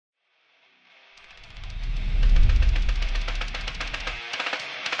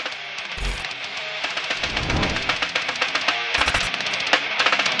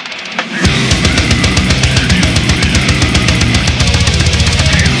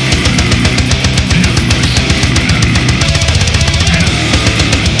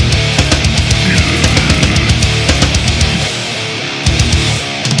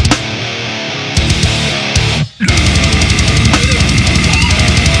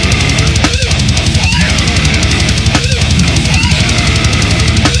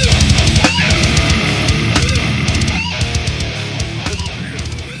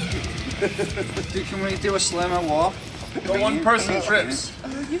do a slimmer walk. The one-person trips.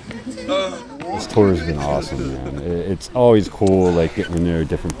 This tour has been awesome, man. It's always cool, like getting to know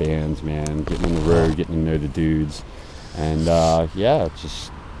different bands, man. Getting on the road, getting to know the dudes, and yeah,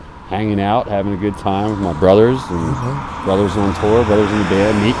 just hanging out, having a good time with my brothers and brothers on tour, brothers in the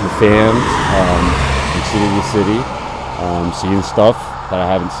band, meeting the fans from city to city, seeing stuff that I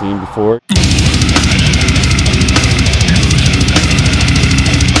haven't seen before.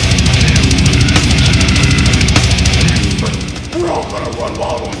 Run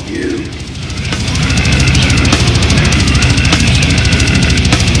wild on you.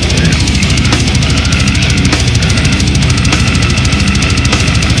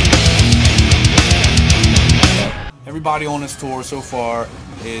 Everybody on this tour so far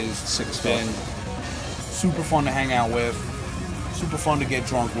is been super fun to hang out with, super fun to get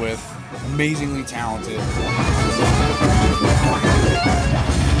drunk with, amazingly talented.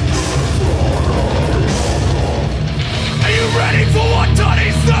 Are you ready for what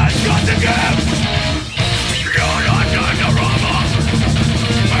Tony says got to give? You're not going to rob us.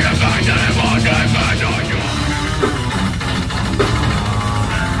 But the fact that it won't depend on you.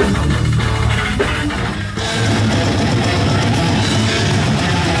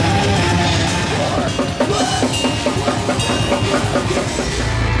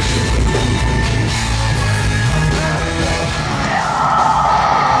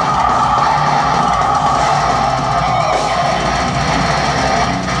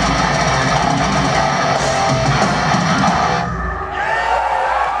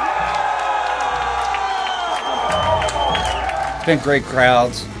 Been great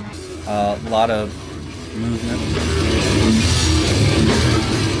crowds, a lot of movement.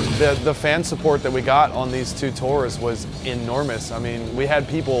 The fan support that we got on these two tours was enormous. I mean, we had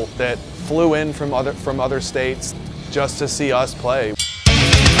people that flew in from other states just to see us play.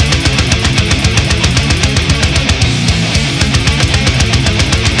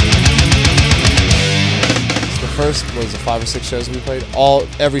 The first was the 5 or 6 shows we played.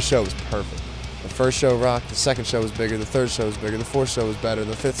 Every show was perfect. The first show rocked, the second show was bigger, the third show was bigger, the fourth show was better,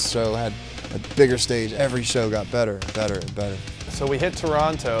 the fifth show had a bigger stage. Every show got better and better and better. So we hit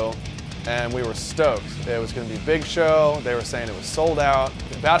Toronto and we were stoked. It was going to be a big show. They were saying it was sold out.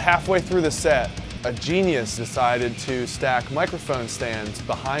 About halfway through the set, a genius decided to stack microphone stands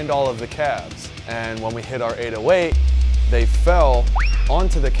behind all of the cabs. And when we hit our 808, they fell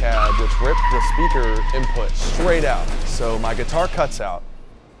onto the cab, which ripped the speaker input straight out. So my guitar cuts out.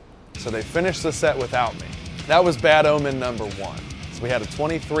 So they finished the set without me. That was bad omen number 1. So we had a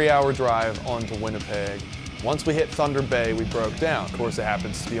 23-hour drive onto Winnipeg. Once we hit Thunder Bay, we broke down. Of course, it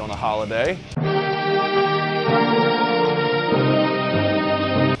happens to be on a holiday.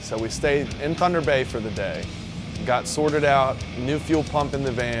 So we stayed in Thunder Bay for the day, got sorted out, new fuel pump in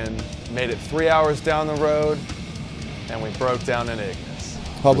the van, made it 3 hours down the road, and we broke down in Ignace.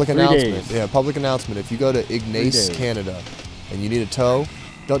 Public announcement. days. Yeah, public announcement. If you go to Ignace, Canada, and you need a tow,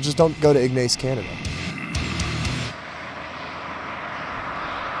 don't go to Ignace, Canada.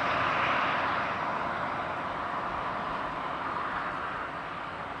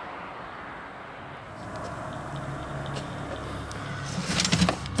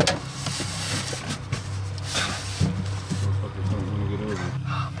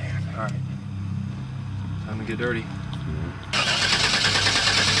 Oh man, all right. Time to get dirty.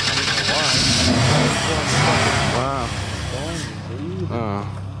 Wow. Oh.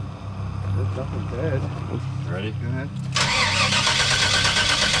 There's nothing dead. Ready? Go ahead.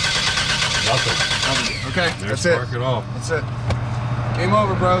 Nothing. Okay, There's that's it. spark at all. That's it. Game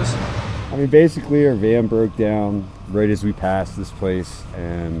over, bros. I mean, basically, our van broke down right as we passed this place,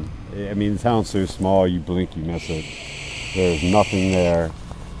 and I mean, the town's so small, you blink, you miss it. There's nothing there.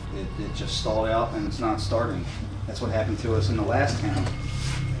 It just stalled out and it's not starting. That's what happened to us in the last town.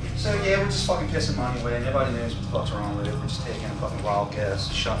 So yeah, we're just fucking pissing money away. Nobody knows what the fuck's wrong with it. We're just taking a fucking wild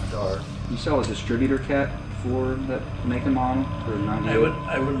cast, shot in the dark. You sell a distributor cat for that make and model for 98?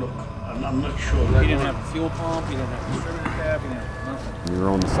 I would look. I'm not sure. You didn't have a fuel pump, you didn't have a distributor cab, you didn't have nothing. We were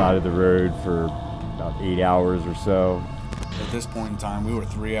on the side of the road for about 8 hours or so. At this point in time, we were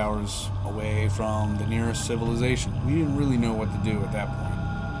 3 hours away from the nearest civilization. We didn't really know what to do at that point.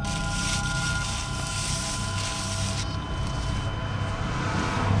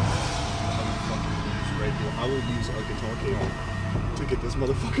 I will use a guitar cable to get this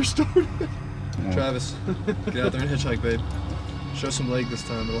motherfucker started. Travis, get out there and hitchhike, babe. Show some leg this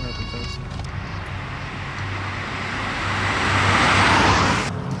time, it'll happen fast.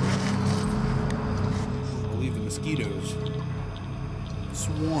 I believe the mosquitoes.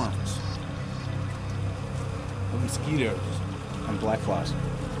 Swarms of mosquitoes. And black flies.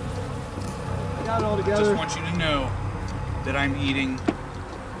 got it all I together. just want you to know that I'm eating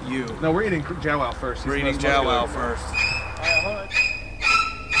you. No, we're eating Jow first. We're eating Jow first.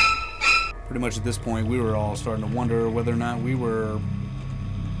 Pretty much at this point, we were all starting to wonder whether or not we were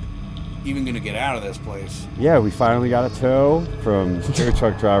even going to get out of this place. Yeah, we finally got a tow from a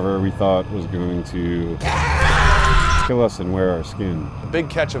truck driver we thought was going to kill us and wear our skin. The big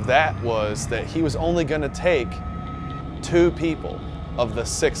catch of that was that he was only going to take 2 people of the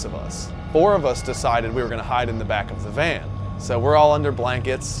 6 of us. 4 of us decided we were going to hide in the back of the van. So we're all under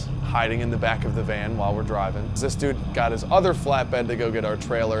blankets, hiding in the back of the van while we're driving. This dude got his other flatbed to go get our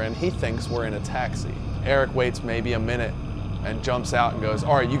trailer, and he thinks we're in a taxi. Eric waits maybe a minute and jumps out and goes,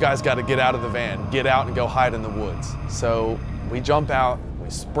 all right, you guys got to get out of the van. Get out and go hide in the woods. So we jump out, we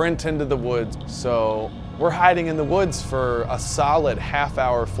sprint into the woods. So we're hiding in the woods for a solid half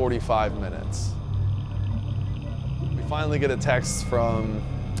hour, 45 minutes. We finally get a text from,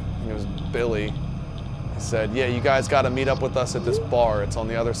 I think it was Billy. He said, yeah, you guys got to meet up with us at this bar. It's on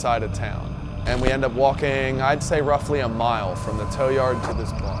the other side of town. And we end up walking, I'd say roughly a mile from the tow yard to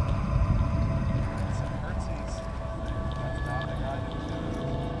this bar.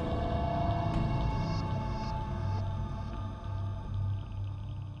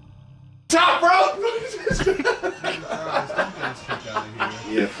 Top rope!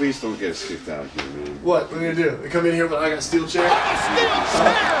 Yeah, please don't get us kicked out of here, man. What? What are we gonna do? We come in here, but I got a steel chair?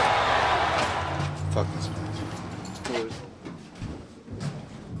 Fuck this place.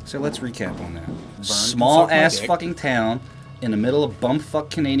 So let's recap on that. Small ass fucking town in the middle of bumfuck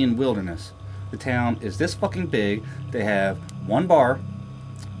Canadian wilderness. The town is this fucking big. They have one bar,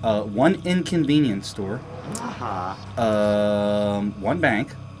 one inconvenience store, one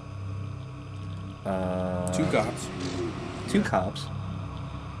bank, 2 cops. 2 cops,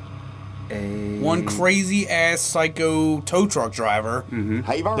 One crazy ass psycho tow truck driver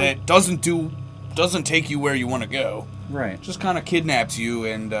that doesn't take you where you want to go. Right. Just kind of kidnaps you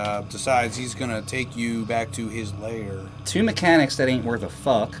and decides he's gonna take you back to his lair. 2 mechanics that ain't worth a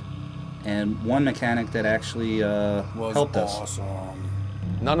fuck, and 1 mechanic that actually helped us.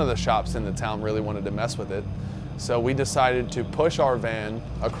 None of the shops in the town really wanted to mess with it. So we decided to push our van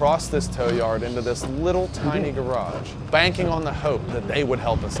across this tow yard into this little tiny garage, banking on the hope that they would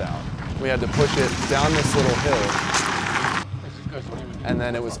help us out. We had to push it down this little hill, and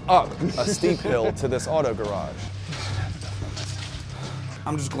then it was up a steep hill to this auto garage.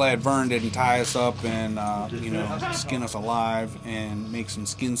 I'm just glad Vern didn't tie us up and, skin us alive and make some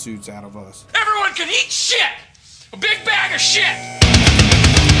skin suits out of us. Everyone can eat shit! A big bag of shit!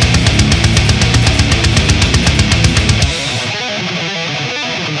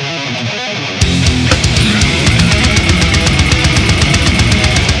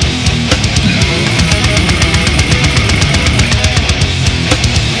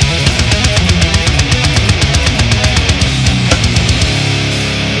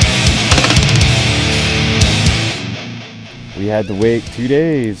 We had to wait 2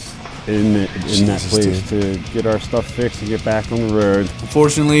 days in that place to get our stuff fixed and get back on the road.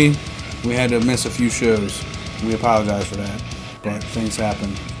 Unfortunately, we had to miss a few shows. We apologize for that, but things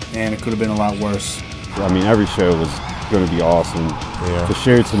happen, and it could have been a lot worse. I mean, every show was going to be awesome. Yeah. The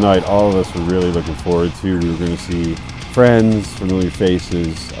show tonight, all of us were really looking forward to. We were going to see friends, familiar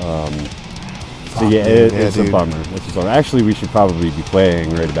faces. So yeah, it's a bummer. It's a bummer. Actually, we should probably be playing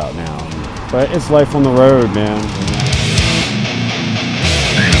right about now. But it's life on the road, man.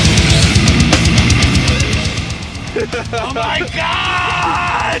 Oh my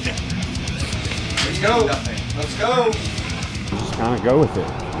God! Let's go. Let's go. Just kind of go with it,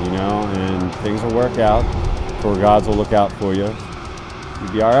 and things will work out. Poor gods will look out for you.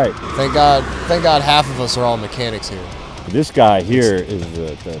 You'll be all right. Thank God half of us are all mechanics here. This guy here is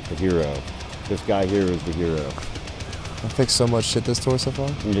the hero. This guy here is the hero. I fixed so much shit this tour so far.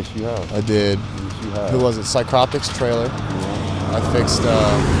 Yes, you have. I did. Yes, you have. Who was it? Psychroptic's trailer. Yeah. I fixed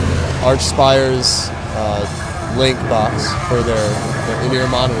Arch Spire's link box for their in-ear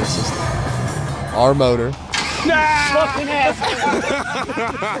monitoring system. Our motor. Fucking ass!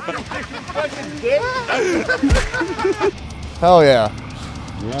 Hell yeah.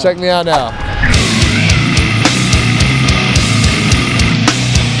 Check me out now.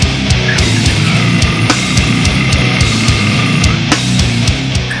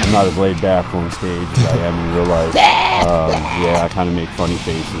 I'm not as laid back on stage as I am in real life. Yeah, I kind of make funny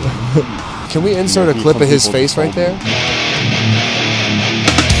faces. Can we insert a clip of his face right there?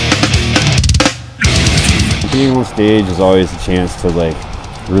 Being on stage is always a chance to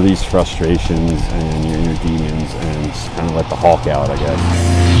release frustrations and your inner demons and just kind of let the Hulk out, I guess.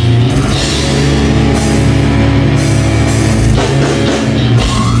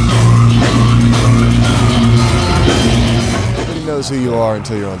 knows who you are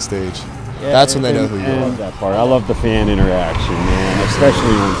until you're on stage. That's when they know who you I are. love that part. I love the fan interaction, man,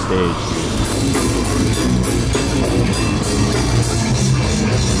 especially on stage.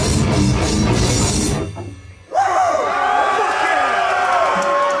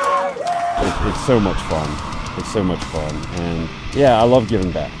 It's so much fun. It's so much fun. And yeah, I love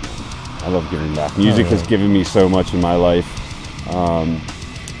giving back. I love giving back. Music has given me so much in my life.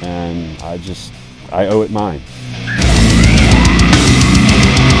 And I owe it mine.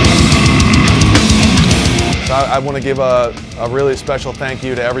 So I want to give a really special thank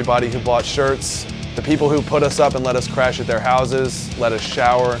you to everybody who bought shirts, the people who put us up and let us crash at their houses, let us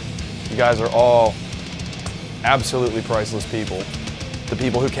shower. You guys are all absolutely priceless people. The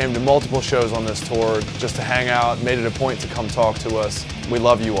people who came to multiple shows on this tour just to hang out, made it a point to come talk to us. We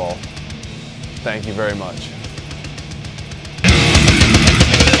love you all. Thank you very much.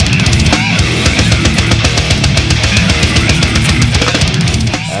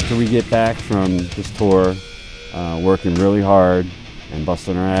 After we get back from this tour, working really hard and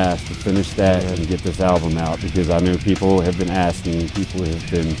busting our ass to finish that and get this album out, because I know people have been asking, people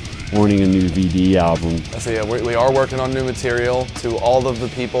have been wanting a new VD album. So yeah, we are working on new material. To all of the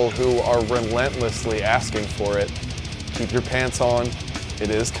people who are relentlessly asking for it, keep your pants on, it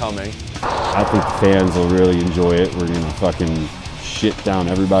is coming. I think the fans will really enjoy it. We're gonna fucking shit down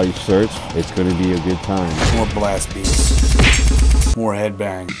everybody's shirts. It's gonna be a good time. More blast beats, more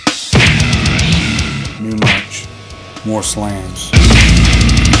headbang, new merch, more slams,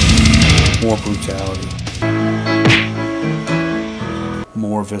 more brutality,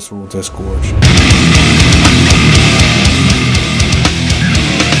 more visceral disgorge.